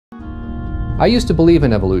I used to believe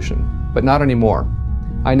in evolution, but not anymore.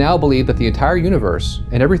 I now believe that the entire universe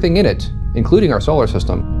and everything in it, including our solar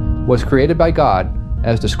system, was created by God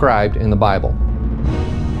as described in the Bible.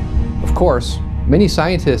 Of course, many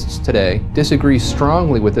scientists today disagree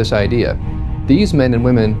strongly with this idea. These men and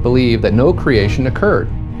women believe that no creation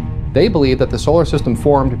occurred. They believe that the solar system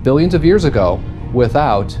formed billions of years ago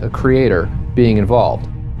without a creator being involved.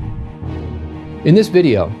 In this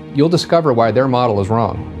video, you'll discover why their model is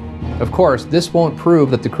wrong. Of course, this won't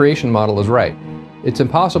prove that the creation model is right. It's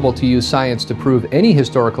impossible to use science to prove any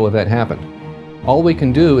historical event happened. All we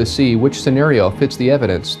can do is see which scenario fits the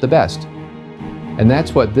evidence the best. And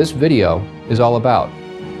that's what this video is all about.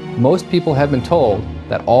 Most people have been told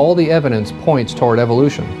that all the evidence points toward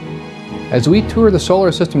evolution. As we tour the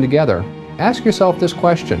solar system together, ask yourself this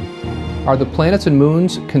question: are the planets and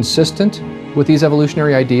moons consistent with these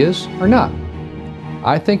evolutionary ideas or not?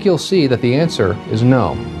 I think you'll see that the answer is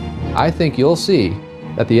no. I think you'll see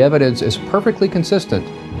that the evidence is perfectly consistent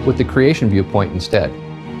with the creation viewpoint instead.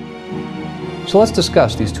 So let's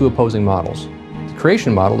discuss these two opposing models. The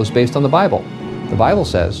creation model is based on the Bible. The Bible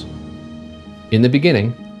says, "In the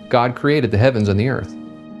beginning, God created the heavens and the earth."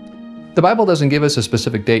 The Bible doesn't give us a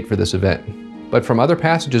specific date for this event, but from other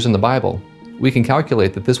passages in the Bible, we can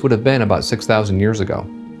calculate that this would have been about 6,000 years ago.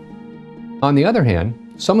 On the other hand,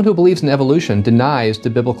 someone who believes in evolution denies the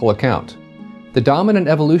biblical account. The dominant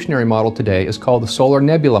evolutionary model today is called the solar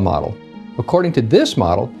nebula model. According to this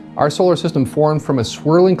model, our solar system formed from a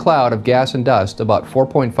swirling cloud of gas and dust about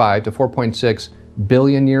 4.5 to 4.6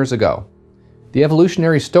 billion years ago. The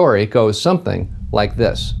evolutionary story goes something like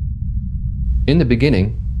this. In the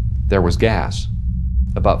beginning, there was gas.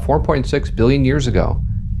 About 4.6 billion years ago,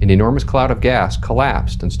 an enormous cloud of gas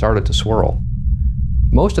collapsed and started to swirl.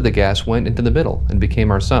 Most of the gas went into the middle and became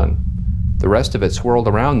our sun. The rest of it swirled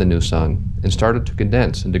around the new sun and started to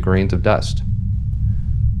condense into grains of dust.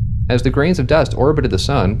 As the grains of dust orbited the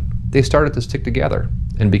sun, they started to stick together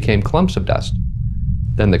and became clumps of dust.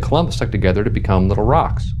 Then the clumps stuck together to become little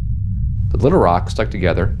rocks. The little rocks stuck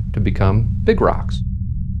together to become big rocks.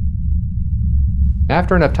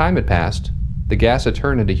 After enough time had passed, the gas had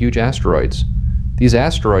turned into huge asteroids. These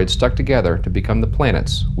asteroids stuck together to become the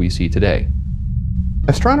planets we see today.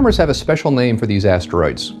 Astronomers have a special name for these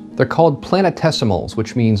asteroids. They're called planetesimals,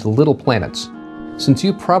 which means little planets. Since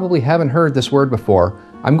you probably haven't heard this word before,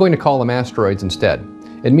 I'm going to call them asteroids instead.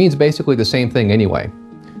 It means basically the same thing anyway.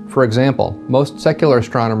 For example, most secular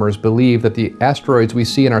astronomers believe that the asteroids we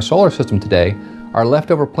see in our solar system today are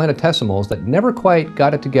leftover planetesimals that never quite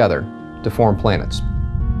got it together to form planets.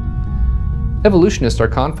 Evolutionists are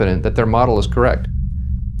confident that their model is correct.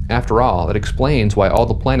 After all, it explains why all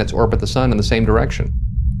the planets orbit the sun in the same direction.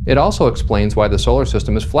 It also explains why the solar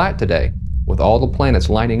system is flat today, with all the planets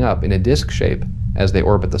lining up in a disk shape as they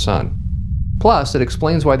orbit the sun. Plus, it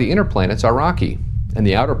explains why the inner planets are rocky, and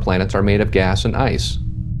the outer planets are made of gas and ice.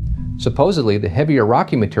 Supposedly, the heavier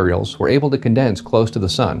rocky materials were able to condense close to the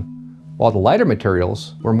sun, while the lighter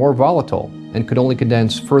materials were more volatile and could only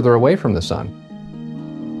condense further away from the sun.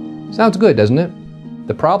 Sounds good, doesn't it?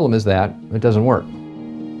 The problem is that it doesn't work.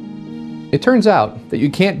 It turns out that you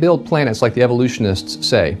can't build planets like the evolutionists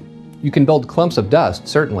say. You can build clumps of dust,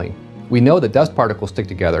 certainly. We know that dust particles stick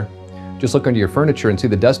together. Just look under your furniture and see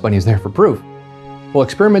the dust bunnies there for proof. Well,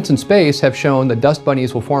 experiments in space have shown that dust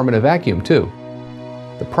bunnies will form in a vacuum too.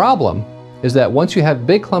 The problem is that once you have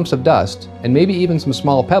big clumps of dust, and maybe even some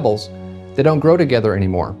small pebbles, they don't grow together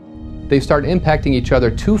anymore. They start impacting each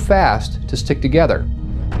other too fast to stick together.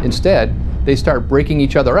 Instead, they start breaking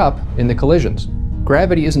each other up in the collisions.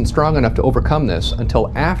 Gravity isn't strong enough to overcome this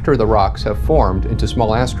until after the rocks have formed into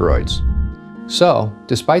small asteroids. So,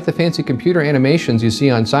 despite the fancy computer animations you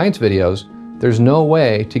see on science videos, there's no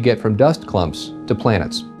way to get from dust clumps to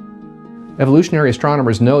planets. Evolutionary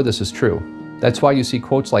astronomers know this is true. That's why you see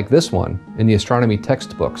quotes like this one in the astronomy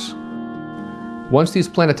textbooks. Once these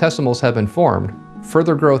planetesimals have been formed,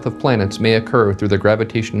 further growth of planets may occur through the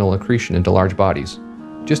gravitational accretion into large bodies.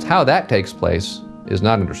 Just how that takes place is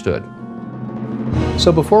not understood.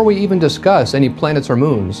 So before we even discuss any planets or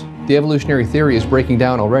moons, the evolutionary theory is breaking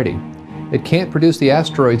down already. It can't produce the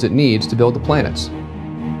asteroids it needs to build the planets.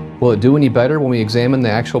 Will it do any better when we examine the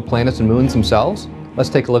actual planets and moons themselves? Let's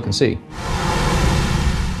take a look and see.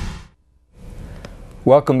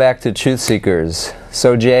 Welcome back to Truth Seekers.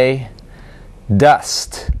 So Jay,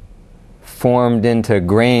 dust formed into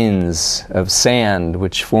grains of sand,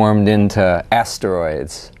 which formed into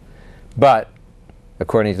asteroids. But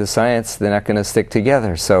according to science, they're not going to stick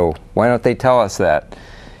together. So why don't they tell us that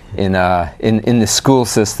in the school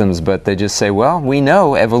systems? But they just say, well, we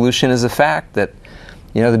know evolution is a fact, that,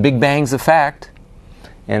 you know, the Big Bang's a fact,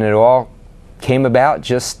 and it all came about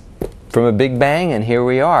just from a big bang, and here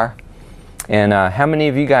we are. And how many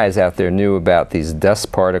of you guys out there knew about these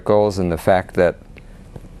dust particles and the fact that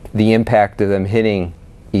the impact of them hitting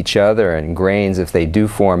each other, and grains, if they do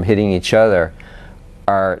form, hitting each other,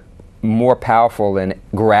 are more powerful than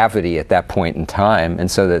gravity at that point in time, and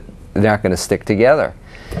so that they're not going to stick together?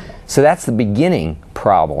 So that's the beginning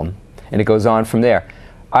problem, and it goes on from there.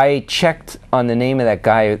 I checked on the name of that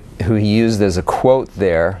guy who he used as a quote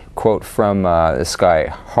there, quote from this guy,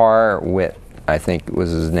 Harwit, I think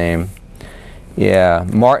was his name. Yeah,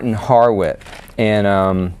 Martin Harwit.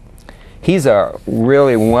 And he's a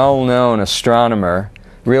really well-known astronomer,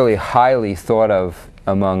 really highly thought of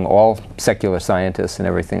among all secular scientists and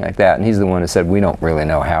everything like that. And he's the one who said, we don't really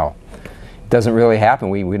know how. It doesn't really happen.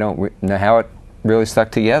 We don't know how it really stuck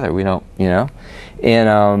together. We don't, you know.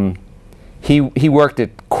 And he worked at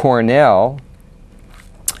Cornell,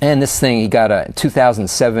 and this thing, he got a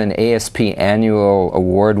 2007 ASP Annual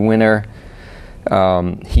Award winner.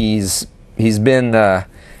 He's been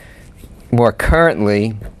more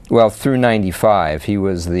currently, well, through '95, he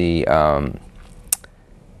was the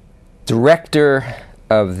director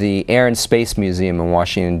of the Air and Space Museum in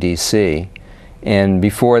Washington, D.C. And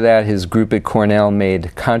before that, his group at Cornell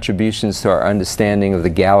made contributions to our understanding of the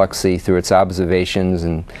galaxy through its observations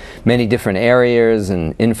in many different areas,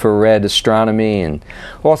 and infrared astronomy and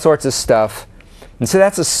all sorts of stuff. And so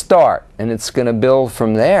that's a start, and it's going to build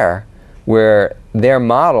from there, where their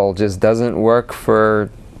model just doesn't work for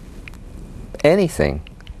anything,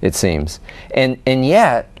 it seems. And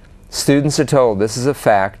yet, students are told this is a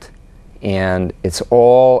fact, and it's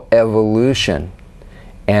all evolution.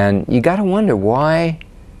 And you got to wonder, why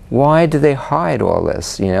do they hide all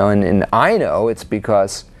this? You know, and I know it's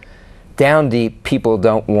because down deep people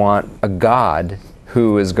don't want a God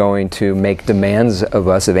who is going to make demands of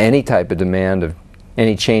us, of any type of demand, of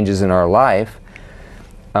any changes in our life,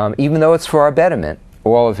 even though it's for our betterment.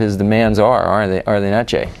 All of his demands are they not,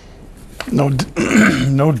 Jay? No,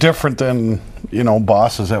 no different than, you know,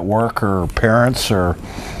 bosses at work or parents or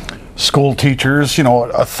school teachers. You know,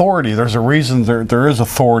 authority, there's a reason there is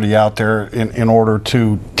authority out there in order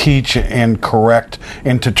to teach and correct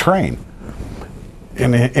and to train.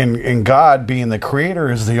 And God, being the creator,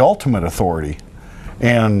 is the ultimate authority.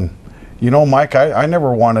 And, you know, Mike, I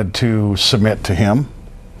never wanted to submit to him,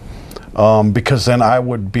 because then I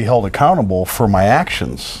would be held accountable for my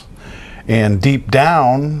actions. And deep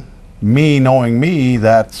down, me knowing me,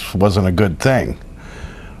 that wasn't a good thing.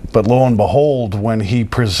 But lo and behold, when he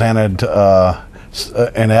presented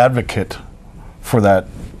an advocate for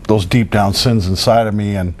those deep down sins inside of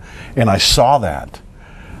me, and I saw that,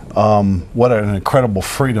 what an incredible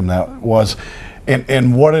freedom that was,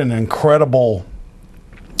 and what an incredible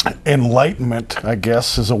enlightenment, I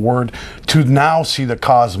guess is a word, to now see the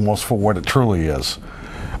cosmos for what it truly is,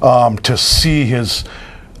 to see his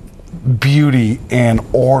beauty and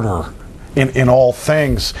order in all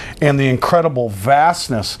things, and the incredible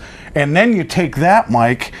vastness. And then you take that,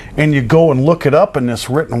 Mike, and you go and look it up in this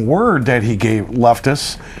written word that he left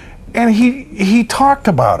us, and he talked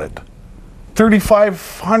about it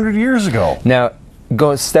 3,500 years ago. Now,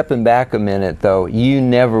 stepping back a minute, though, you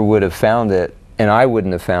never would have found it, and I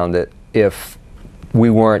wouldn't have found it, if we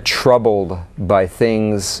weren't troubled by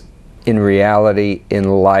things in reality, in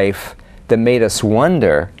life, that made us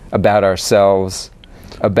wonder about ourselves,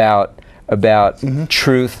 about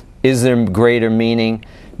truth. Is there greater meaning?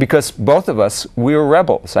 Because both of us, we were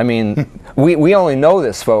rebels. I mean, we only know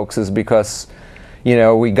this, folks, is because, you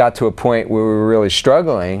know, we got to a point where we were really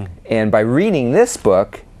struggling, and by reading this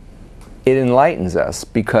book, it enlightens us,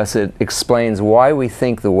 because it explains why we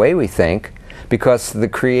think the way we think, because the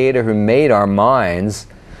Creator who made our minds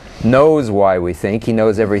knows why we think. He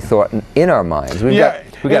knows every thought in our minds. We got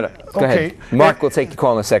to go ahead. Mark, we'll take the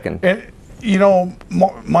call in a second. You know,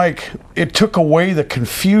 Mike, it took away the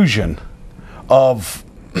confusion of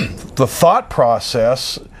the thought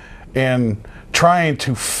process and trying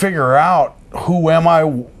to figure out, who am I,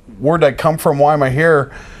 where did I come from, why am I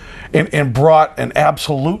here, and brought an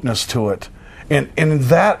absoluteness to it. And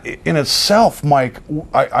that in itself, Mike,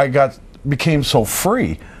 I became so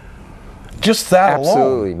free. Just that alone.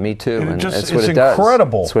 Absolutely, me too. And that's what it's it does.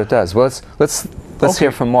 Incredible. That's what it does. Well, let's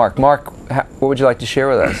hear from Mark. Mark, what would you like to share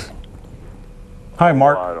with us? Hi,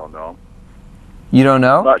 Mark. Well, I don't know. You don't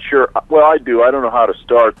know? Not sure. Well, I do. I don't know how to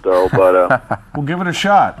start, though. But We'll give it a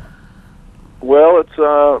shot. well, it's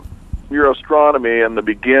your astronomy and the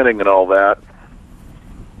beginning and all that.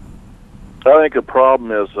 I think the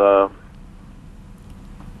problem is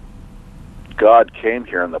God came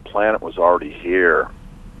here and the planet was already here.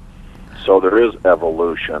 So there is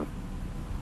evolution.